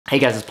Hey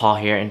guys, it's Paul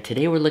here, and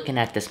today we're looking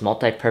at this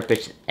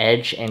multi-purpose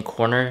edge and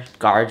corner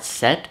guard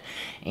set.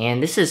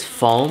 And this is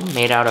foam,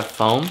 made out of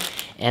foam.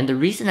 And the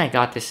reason I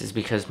got this is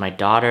because my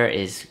daughter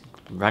is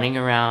running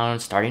around,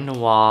 starting to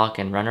walk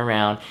and run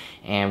around,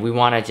 and we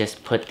want to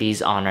just put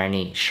these on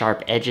any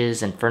sharp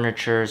edges and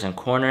furnitures and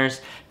corners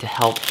to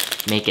help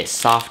make it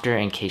softer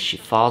in case she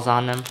falls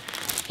on them.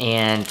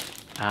 And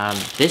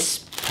this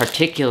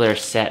particular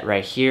set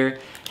right here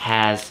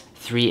has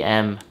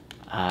 3M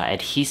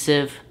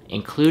adhesive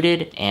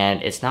included,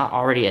 and it's not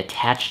already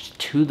attached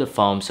to the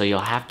foam, so you'll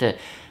have to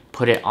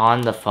put it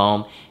on the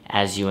foam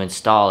as you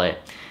install it.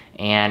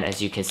 And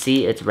as you can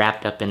see, it's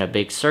wrapped up in a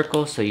big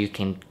circle, so you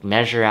can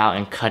measure out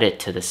and cut it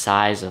to the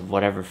size of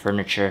whatever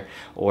furniture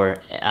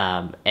or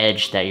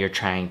edge that you're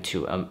trying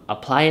to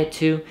apply it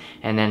to.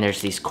 And then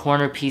there's these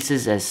corner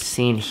pieces as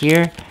seen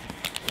here,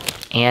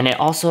 and it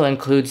also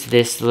includes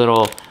this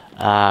little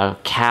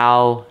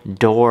cow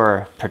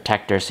door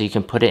protector, so you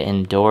can put it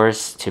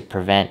indoors to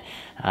prevent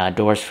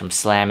doors from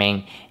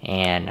slamming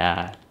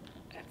and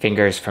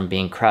fingers from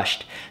being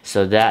crushed.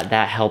 So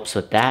that helps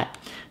with that.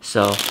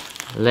 So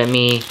let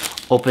me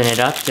open it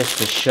up just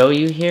to show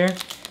you here.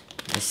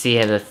 You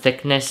see the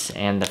thickness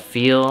and the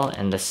feel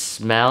and the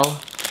smell.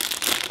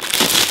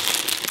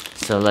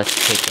 So let's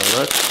take a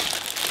look.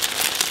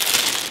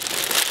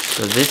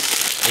 So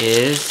this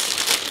is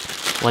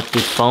what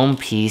the foam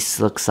piece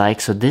looks like.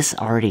 So this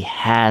already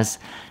has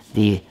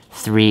the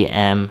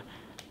 3M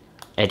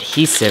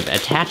adhesive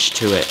attached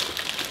to it.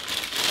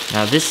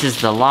 Now this is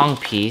the long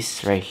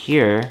piece right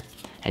here.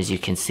 As you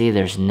can see,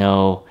 there's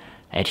no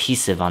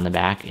adhesive on the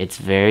back. It's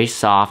very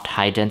soft,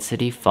 high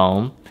density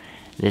foam.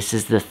 This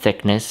is the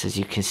thickness, as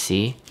you can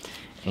see.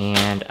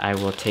 And I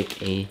will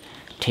take a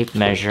tape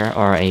measure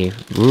or a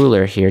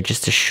ruler here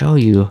just to show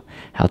you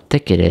how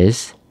thick it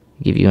is,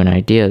 give you an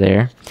idea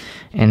there.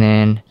 And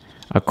then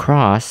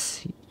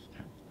across,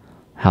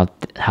 how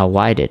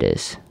wide it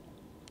is.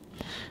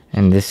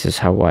 And this is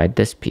how wide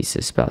this piece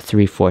is, about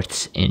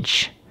 3/4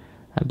 inch,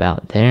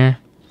 about there.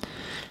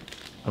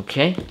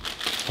 Okay,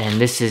 and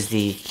this is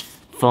the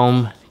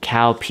foam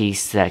cow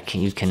piece that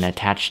you can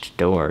attach to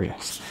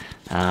doors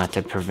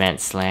to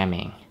prevent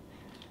slamming.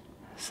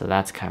 So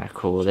that's kind of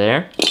cool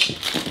there.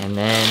 And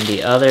then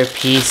the other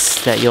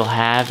piece that you'll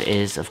have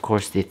is, of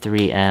course, the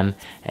 3M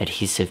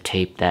adhesive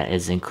tape that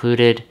is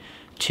included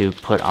to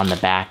put on the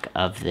back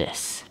of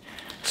this.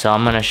 So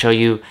I'm going to show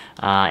you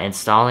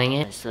installing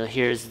it. So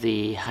here's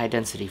the high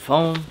density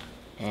foam,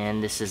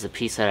 and this is a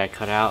piece that I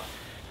cut out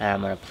that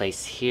I'm going to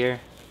place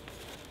here.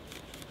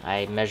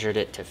 I measured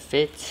it to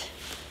fit,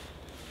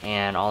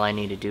 and all I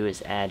need to do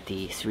is add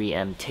the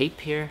 3M tape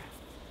here.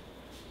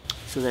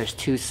 So there's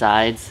two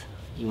sides.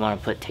 You want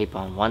to put tape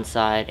on one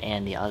side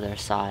and the other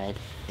side.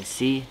 You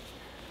see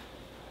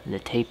the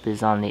tape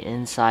is on the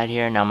inside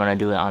here. Now I'm going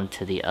to do it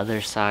onto the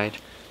other side.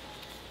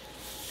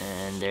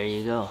 And there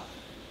you go,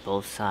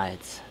 both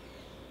sides.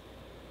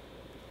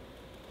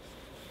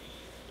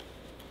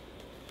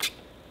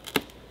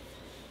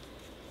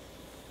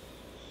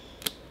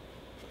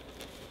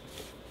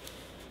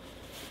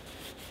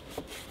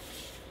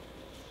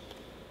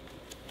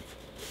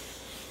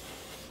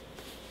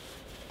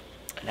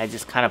 And I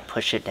just kind of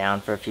push it down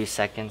for a few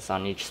seconds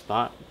on each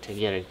spot to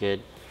get a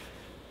good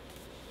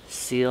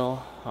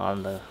seal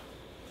on the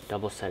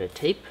double-sided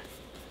tape.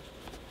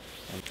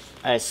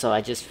 Alright, so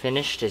I just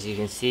finished. As you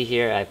can see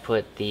here, I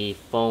put the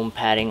foam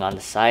padding on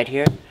the side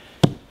here.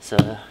 So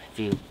if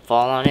you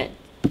fall on it,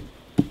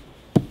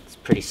 it's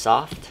pretty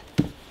soft.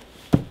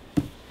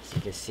 As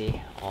you can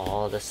see,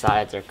 all the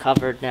sides are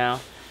covered now.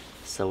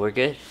 So we're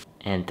good.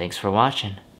 And thanks for watching.